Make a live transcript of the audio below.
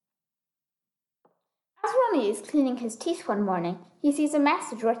Ronnie is cleaning his teeth one morning, he sees a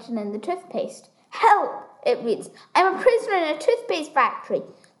message written in the toothpaste. Help! It reads, I'm a prisoner in a toothpaste factory.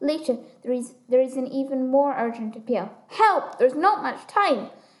 Later, there is an even more urgent appeal. Help! There's not much time.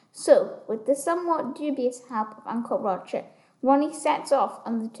 So, with the somewhat dubious help of Uncle Roger, Ronnie sets off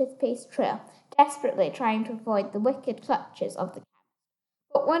on the toothpaste trail, desperately trying to avoid the wicked clutches of the chemist.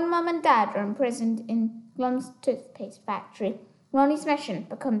 But when Mum and Dad are imprisoned in Glum's toothpaste factory, Ronnie's mission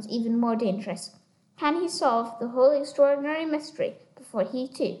becomes even more dangerous. Can he solve the whole extraordinary mystery before he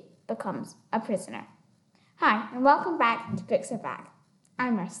too becomes a prisoner? Hi, and welcome back to Books Are Back.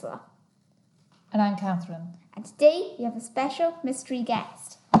 I'm Ursula. And I'm Catherine. And today we have a special mystery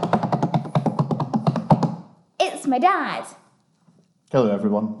guest. It's my dad. Hello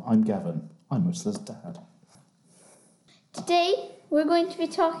everyone, I'm Gavin. I'm Ursula's dad. Today we're going to be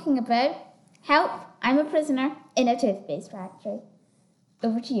talking about Help, I'm a Prisoner in a Toothpaste Factory.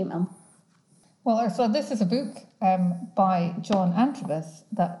 Over to you, Mum. Well, Ursula, this is a book by John Antrobus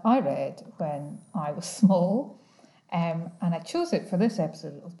that I read when I was small. And I chose it for this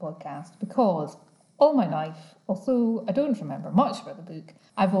episode of the podcast because all my life, although I don't remember much about the book,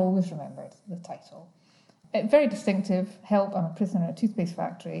 I've always remembered the title. Very distinctive, Help, I'm a Prisoner in a Toothpaste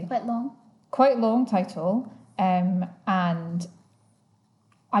Factory. Quite long title. And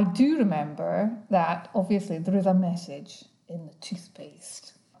I do remember that, obviously, there is a message in the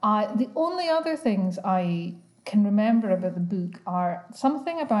toothpaste. The only other things I can remember about the book are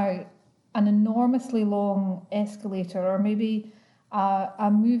something about an enormously long escalator, or maybe a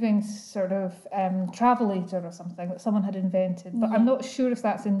moving sort of travelator or something that someone had invented. But I'm not sure if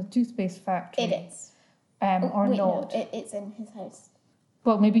that's in the toothpaste factory. It is. Or wait, not. No, it's in his house.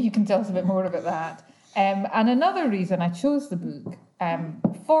 Well, maybe you can tell us a bit more about that. And another reason I chose the book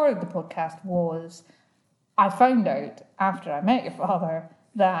for the podcast was I found out after I met your father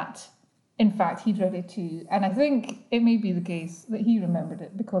that, in fact, he'd read it too. And I think it may be the case that he remembered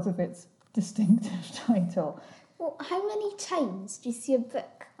it because of its distinctive title. Well, how many times do you see a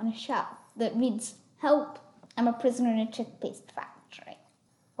book on a shelf that reads, Help, I'm a prisoner in a toothpaste factory?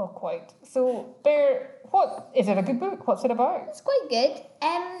 Well, quite. So, what is it a good book? What's it about? It's quite good.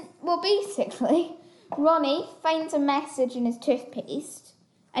 Well, basically, Ronnie finds a message in his toothpaste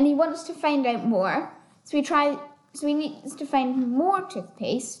and he wants to find out more. So he needs to find more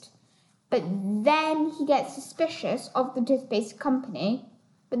toothpaste, but then he gets suspicious of the toothpaste company.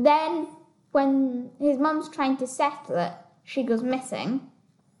 But then when his mum's trying to settle it, she goes missing.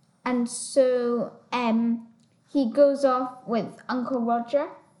 And so he goes off with Uncle Roger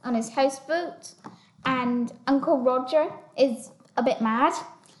on his houseboat. And Uncle Roger is a bit mad.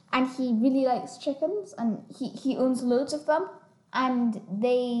 And he really likes chickens. And he owns loads of them. And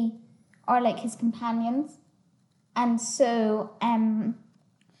they are like his companions. And so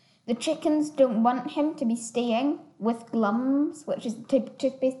the chickens don't want him to be staying with Glum's, which is the type of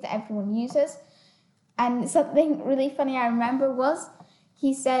toothpaste that everyone uses. And something really funny I remember was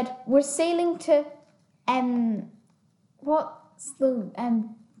he said, we're sailing to, what's the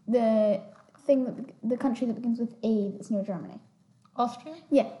country that begins with A that's near Germany? Austria?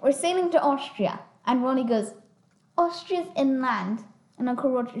 Yeah, we're sailing to Austria. And Ronnie goes, Austria's inland. And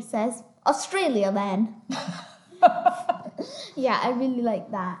Uncle Roger says, Australia then. Yeah, I really like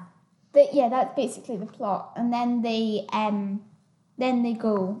that. But yeah, that's basically the plot. And then they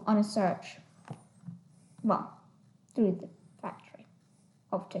go on a search. Well, through the factory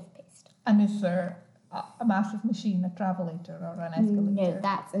of toothpaste. And is there a massive machine, a travelator or an escalator? No,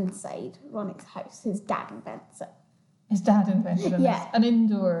 that's inside Ronnie's house. His dad invents it. His dad invented an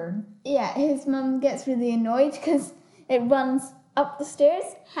indoor... Yeah, his mum gets really annoyed because it runs up the stairs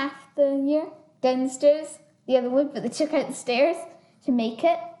half the year, down the stairs the other way, but they took out the stairs to make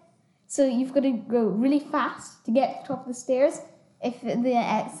it. So you've got to go really fast to get to the top of the stairs if the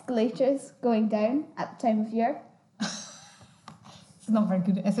escalator's going down at the time of year. It's not very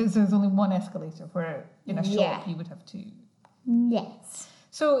good. So there's only one escalator, where in a shop you would have two. Yes.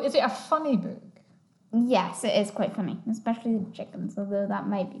 So is it a funny book? Yes, it is quite funny, especially the chickens, although that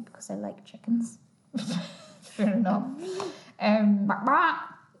might be because I like chickens. Fair enough.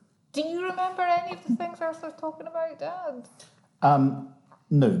 Do you remember any of the things I was talking about, Dad?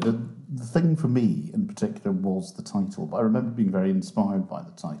 No, the thing for me in particular was the title, but I remember being very inspired by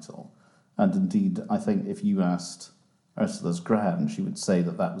the title. And indeed, I think if you asked Ursula's gran, she would say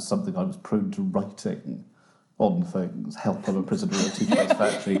that was something I was prone to writing on things, Help, I'm a Prisoner in a Toothpaste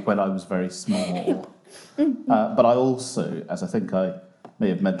Factory, when I was very small. But I also, as I think I may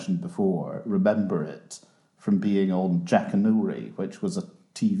have mentioned before, remember it from being on Jackanory, which was a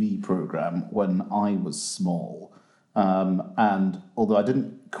TV programme when I was small. And although I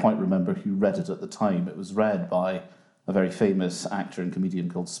didn't quite remember who read it at the time, it was read by a very famous actor and comedian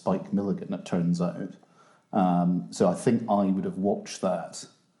called Spike Milligan, it turns out. So I think I would have watched that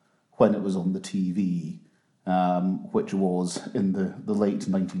when it was on the TV, which was in the late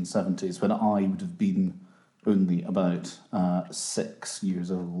 1970s, when I would have been only about 6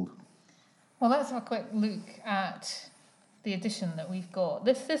 years old. Well, let's have a quick look at the edition that we've got.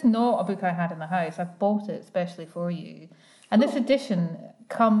 This is not a book I had in the house. I bought it especially for you. And this edition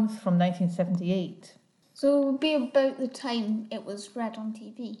comes from 1978. So it would be about the time it was read on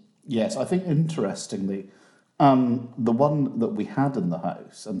TV. Yes, I think interestingly, the one that we had in the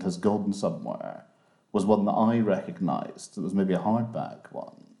house and has gone somewhere was one that I recognised. It was maybe a hardback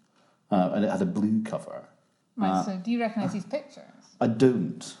one, and it had a blue cover. Right, so do you recognise these pictures? I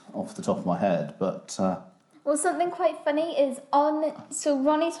don't, off the top of my head, but Well, something quite funny is so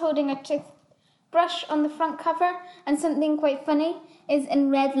Ronnie's holding a toothbrush on the front cover, and something quite funny is in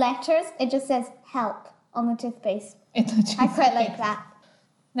red letters, it just says help on the toothpaste. I quite like that.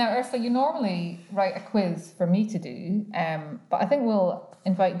 Now, Ursula, you normally write a quiz for me to do, but I think we'll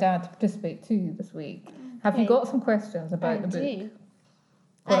invite Dad to participate too this week. Have you Okay. got some questions about the book? do.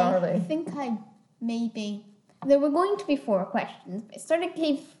 What are they? I think there were going to be 4 questions, but I sort of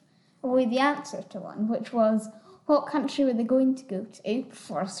gave away the answer to one, which was, what country were they going to go to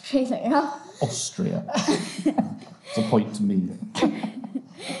before Australia? Austria. It's a point to me.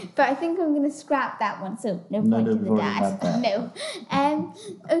 But I think I'm going to scrap that one, so no No, point no, to we've the already dad. had that. No.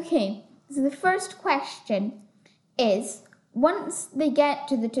 Okay, so the first question is, once they get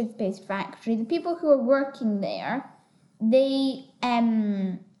to the toothpaste factory, the people who are working there, they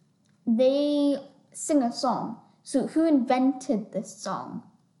sing a song. So who invented this song?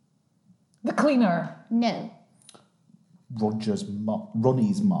 The cleaner. No.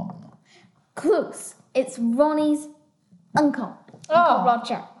 Ronnie's mum. Close. It's Ronnie's uncle. Oh. Uncle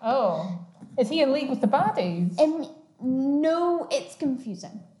Roger. Oh. Is he in league with the baddies? No, it's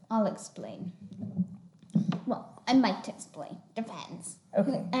confusing. I'll explain. Well, I might explain. Depends.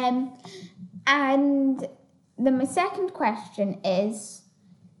 Okay. And then my second question is,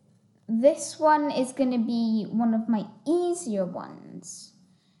 this one is going to be one of my easier ones.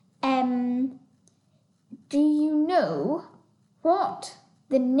 Do you know what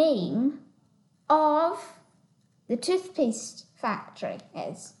the name of the toothpaste factory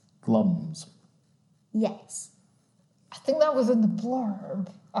is? Glums. Yes. I think that was in the blurb.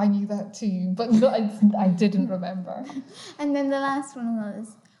 I knew that too, but no, I didn't remember. And then the last one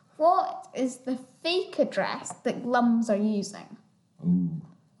was, what is the fake address that Glums are using? Ooh,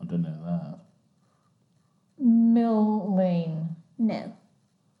 I don't know that. Mill Lane. No.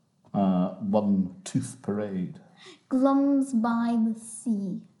 One Tooth Parade. Glums by the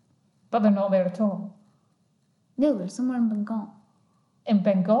sea. But they're not there at all. No, they're somewhere in Bengal. In I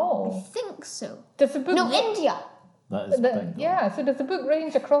Bengal. think so. Does the book No, India. That is Bengal. Yeah, so does the book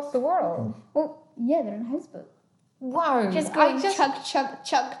range across the world? Well, yeah, they're in a houseboat. Wow. Just going chug, chug,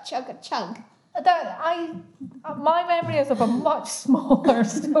 chug, chug, chug. My memory is of a much smaller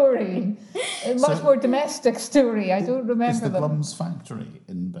story, a much more domestic story. I don't remember Is the them. Glums factory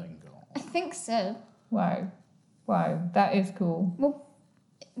in Bengal? I think so. Wow, that is cool.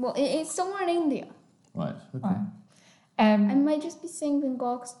 Well, it's somewhere in India. Right, okay. Wow. I might just be saying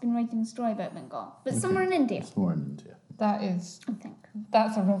Bengal because I've been writing a story about Bengal. But somewhere in India, It's more in India. I think.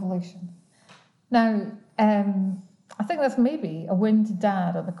 That's a revelation. Now, I think that's maybe a win to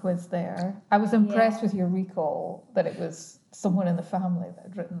Dad on the quiz there. I was impressed with your recall that it was someone in the family that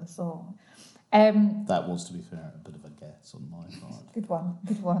had written the song. That was, to be fair, a bit of a guess on my part. Good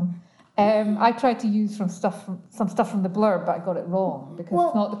one. I tried to use some stuff from the blurb, but I got it wrong because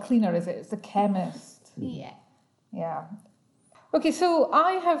it's not the cleaner, is it? It's the chemist. Yeah. Yeah. Okay, so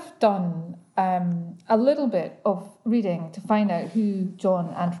I have done a little bit of reading to find out who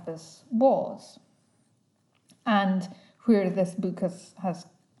John Antrobus was and where this book has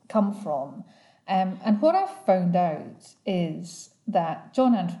come from. And what I've found out is that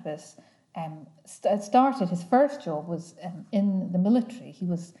John Antrobus started, his first job was in the military. He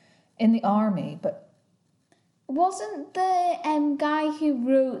was in the army, but Wasn't the guy who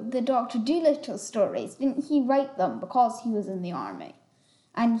wrote the Dr. Dolittle stories, didn't he write them because he was in the army?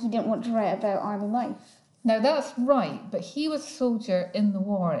 And he didn't want to write about army life? now that's right, but he was a soldier in the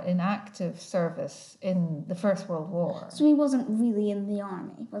war, in active service in the First World War. So he wasn't really in the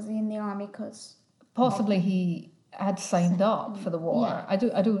army. Was he in the army because... Possibly he had signed up for the war. Yeah.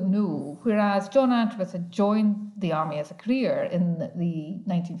 I don't know. Whereas John Antrobus had joined the army as a career in the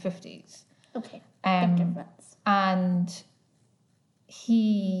 1950s. Okay, big difference. And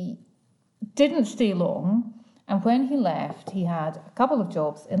he didn't stay long, And when he left, he had a couple of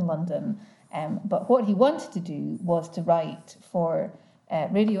jobs in London, but what he wanted to do was to write for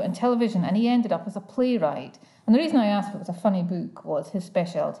radio and television, and he ended up as a playwright. And the reason I asked if it was a funny book was his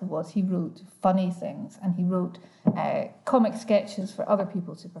speciality was he wrote funny things, and he wrote comic sketches for other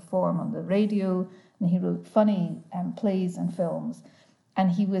people to perform on the radio, and he wrote funny plays and films.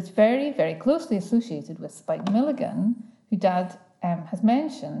 And he was very, very closely associated with Spike Milligan, who Dad has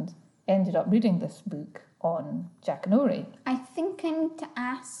mentioned, ended up reading this book on Jackanory. I think I need to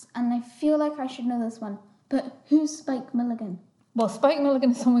ask, and I feel like I should know this one, but who's Spike Milligan? Well, Spike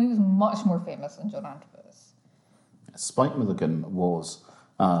Milligan is someone who's much more famous than John Antrobus. Spike Milligan was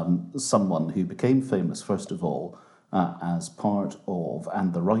someone who became famous, first of all, as part of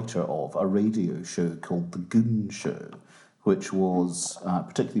and the writer of a radio show called The Goon Show, which was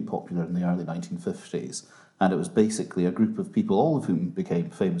particularly popular in the early 1950s. And it was basically a group of people, all of whom became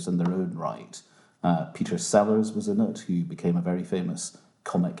famous in their own right. Peter Sellers was in it, who became a very famous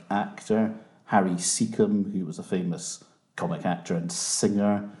comic actor. Harry Seacombe, who was a famous comic actor and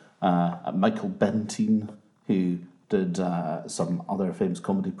singer. Michael Bentine, who did some other famous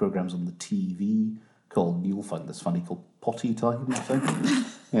comedy programmes on the TV called, you'll find this funny, called Potty Time, I think.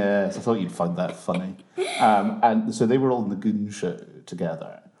 Yes, I thought you'd find that funny. And so they were all in the Goon Show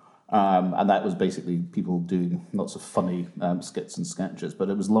together. And that was basically people doing lots of funny skits and sketches, but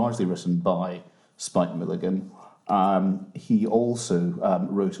it was largely written by Spike Milligan. He also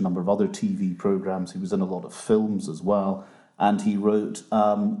wrote a number of other TV programmes. He was in a lot of films as well. And he wrote,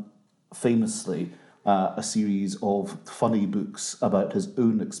 famously, a series of funny books about his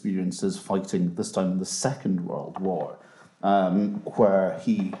own experiences fighting, this time in the Second World War, where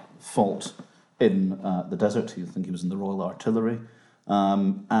he fought in the desert. I think he was in the Royal Artillery.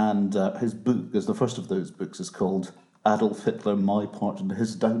 And his book, is the first of those books, is called Adolf Hitler, My Part in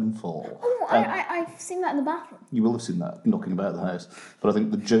His Downfall. Oh, I've seen that in the bathroom. You will have seen that knocking about the house. But I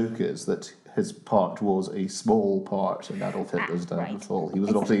think the joke is that his part was a small part in Adolf Hitler's downfall. Right. He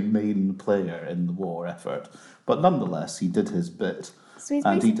was not a main player in the war effort. But nonetheless, he did his bit. So he's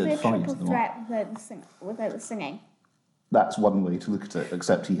and he basically did a fight triple threat without the singing. That's one way to look at it,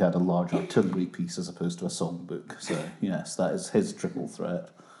 except he had a large artillery piece as opposed to a songbook. So, yes, that is his triple threat.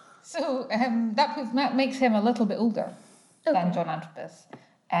 So that makes him a little bit older than John Antrobus.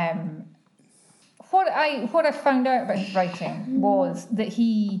 What I found out about his writing was that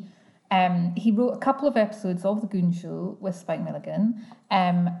he wrote a couple of episodes of The Goon Show with Spike Milligan,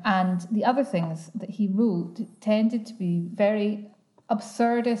 and the other things that he wrote tended to be very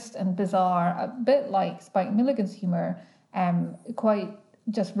absurdist and bizarre, a bit like Spike Milligan's humour, quite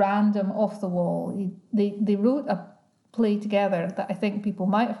just random, off the wall. They wrote a play together that I think people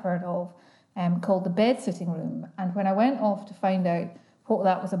might have heard of, called The Bed Sitting Room. And when I went off to find out what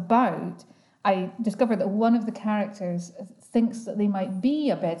that was about, I discovered that one of the characters thinks that they might be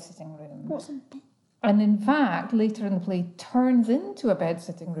a bed-sitting room. What's a bed? And in fact, later in the play, turns into a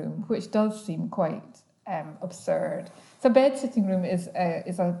bed-sitting room, which does seem quite absurd. So a bed-sitting room is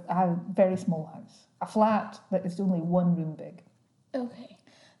a very small house, a flat that is only one room big. Okay.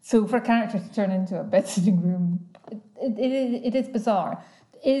 So for a character to turn into a bed-sitting room, it is bizarre.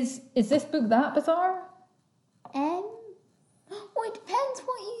 Is this book that bizarre? Well, it depends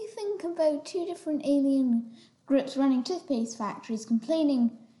what you think about two different alien groups running toothpaste factories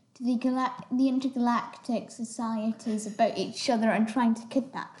complaining to the intergalactic societies about each other and trying to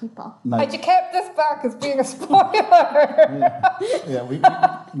kidnap people. No. Had you kept this back as being a spoiler?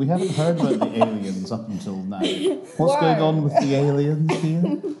 We haven't heard about the aliens up until now. What's going on with the aliens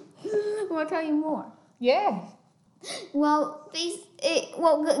here? Well, I'll tell you more. Yeah. Well,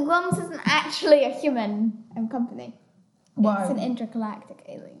 Glums isn't actually a human company. Wow. It's an intergalactic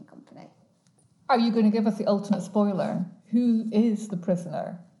alien company. Are you going to give us the ultimate spoiler? Who is the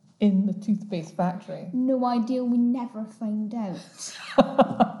prisoner in the toothpaste factory? No idea, we never find out.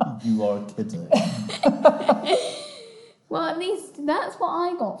 You are kidding. Well, at least that's what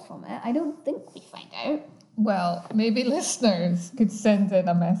I got from it. I don't think we find out. Well, maybe listeners could send in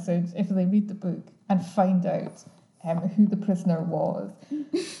a message if they read the book and find out who the prisoner was.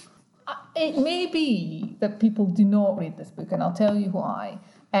 It may be that people do not read this book, and I'll tell you why.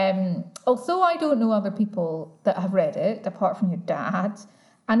 Although I don't know other people that have read it, apart from your dad,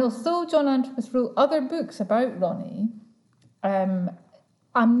 and although John Antrobus wrote other books about Ronnie,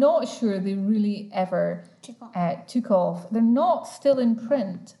 I'm not sure they really ever took off. They're not still in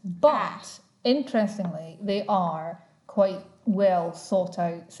print, but interestingly, they are quite well sought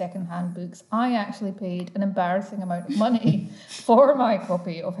out second-hand books. I actually paid an embarrassing amount of money for my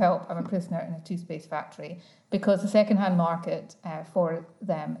copy of Help, I'm a Prisoner in a Toothpaste Factory, because the second-hand market for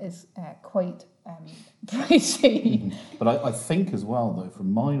them is quite pricey. But I think as well, though,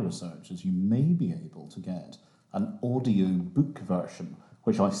 from my research, is you may be able to get an audio book version,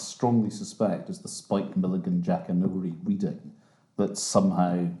 which I strongly suspect is the Spike Milligan Jackanory reading that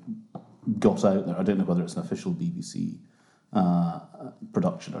somehow got out there. I don't know whether it's an official BBC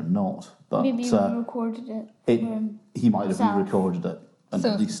production or not, but Maybe you recorded it. he might have himself. re-recorded it and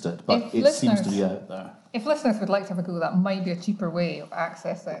So released it, but if it seems to be out there. If listeners would like to have a go, that might be a cheaper way of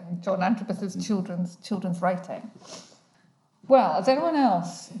accessing John Antrobus's children's writing. Well, has anyone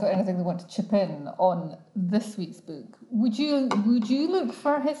else got anything they want to chip in on this week's book? Would you look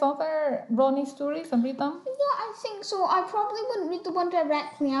for his other Ronnie stories and read them? Yeah, I think so. I probably wouldn't read the one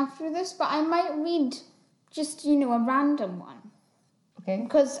directly after this, but I might read just, a random one. Okay.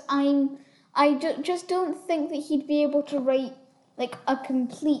 Because just don't think that he'd be able to write, like, a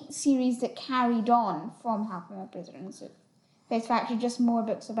complete series that carried on from Help, I'm a Prisoner in a Toothpaste Factory, just more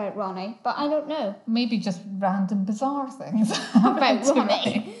books about Ronnie. But I don't know. Maybe just random bizarre things About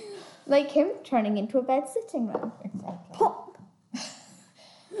Ronnie. Like him turning into a bed sitting room. Exactly. Pop!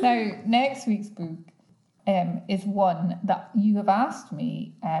 Now, next week's book is one that you have asked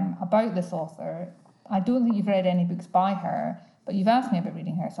me about this author. I don't think you've read any books by her, but you've asked me about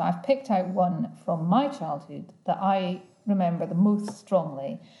reading her. So I've picked out one from my childhood that I remember the most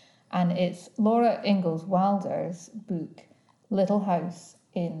strongly, and it's Laura Ingalls Wilder's book, Little House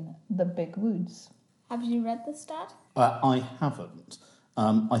in the Big Woods. Have you read this, Dad? I haven't.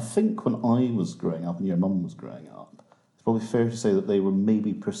 I think when I was growing up and your mum was growing up, it's probably fair to say that they were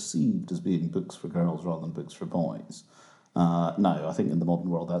maybe perceived as being books for girls rather than books for boys. No, I think in the modern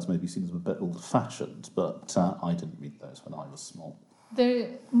world that's maybe seen as a bit old-fashioned, but I didn't read those when I was small. The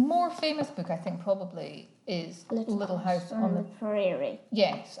more famous book, I think, probably is Little House on the Prairie.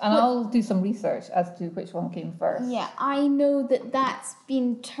 Yes, and I'll do some research as to which one came first. Yeah, I know that that's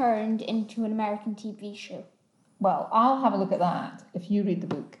been turned into an American TV show. Well, I'll have a look at that if you read the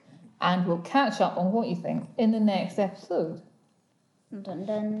book, and we'll catch up on what you think in the next episode. Dun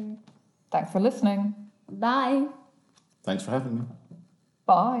dun. Thanks for listening. Bye. Thanks for having me.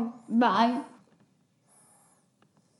 Bye. Bye.